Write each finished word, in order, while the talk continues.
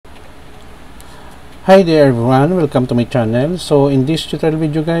Hi there everyone, welcome to my channel. So in this tutorial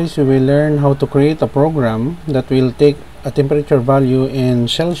video guys, we will learn how to create a program that will take a temperature value in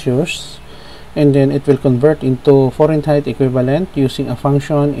Celsius and then it will convert into Fahrenheit equivalent using a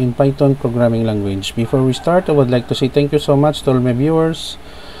function in Python programming language. Before we start, I would like to say thank you so much to all my viewers,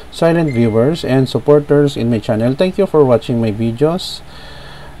 silent viewers and supporters in my channel. Thank you for watching my videos,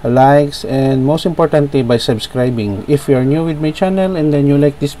 likes, and most importantly by subscribing. If you are new with my channel and then you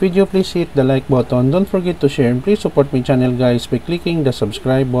like this video, please hit the like button. Don't forget to share and please support my channel guys by clicking the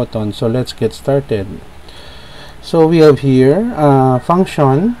subscribe button. So let's get started. So we have here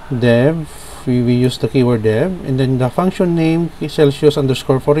function dev. We use the keyword dev and then the function name is Celsius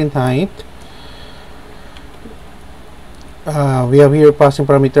underscore Fahrenheit. We have here passing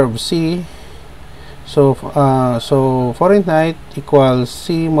parameter of C. So Fahrenheit equals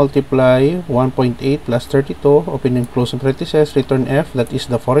C multiply 1.8 plus 32, open and close parentheses, return F, that is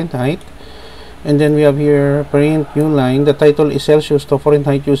the Fahrenheit. And then we have here print new line. The title is Celsius to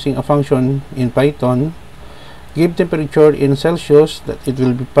Fahrenheit using a function in Python. Give temperature in Celsius, that it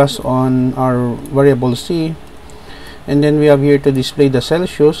will be passed on our variable C. And then we have here to display the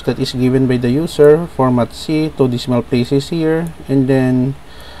Celsius that is given by the user, format C, 2 decimal places here, and then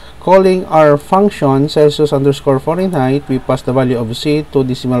calling our function Celsius underscore Fahrenheit, we pass the value of C, 2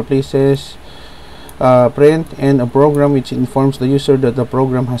 decimal places, print, and a program which informs the user that the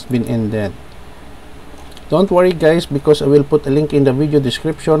program has been ended. Don't worry guys, because I will put a link in the video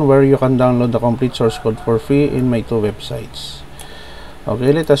description where you can download the complete source code for free in my two websites.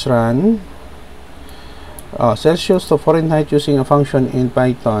 Okay, let us run. Celsius to Fahrenheit using a function in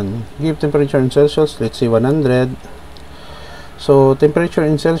Python. Give temperature in Celsius, let's say 100. So temperature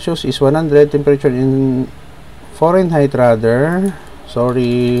in Celsius is 100, temperature in Fahrenheit rather,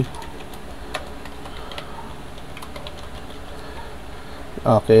 sorry.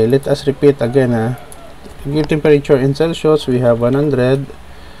 Okay, let us repeat again. Give temperature in Celsius, we have 100.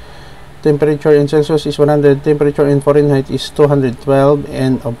 Temperature in Celsius is 100, temperature in Fahrenheit is 212,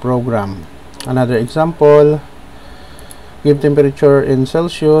 and a program. Another example, give temperature in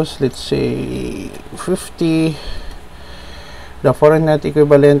Celsius, let's say 50. The Fahrenheit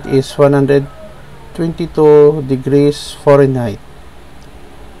equivalent is 122 degrees Fahrenheit.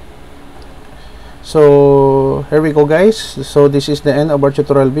 So here we go guys. So this is the end of our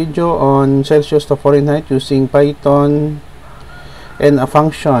tutorial video on Celsius to Fahrenheit using Python and a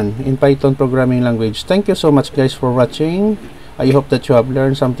function in Python programming language. Thank you so much guys for watching. I hope that you have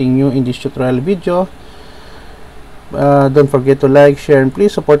learned something new in this tutorial video. Don't forget to like, share, and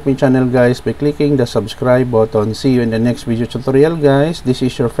please support my channel guys by clicking the subscribe button. See you in the next video tutorial guys. This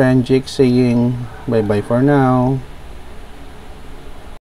is your friend Jake saying bye bye for now.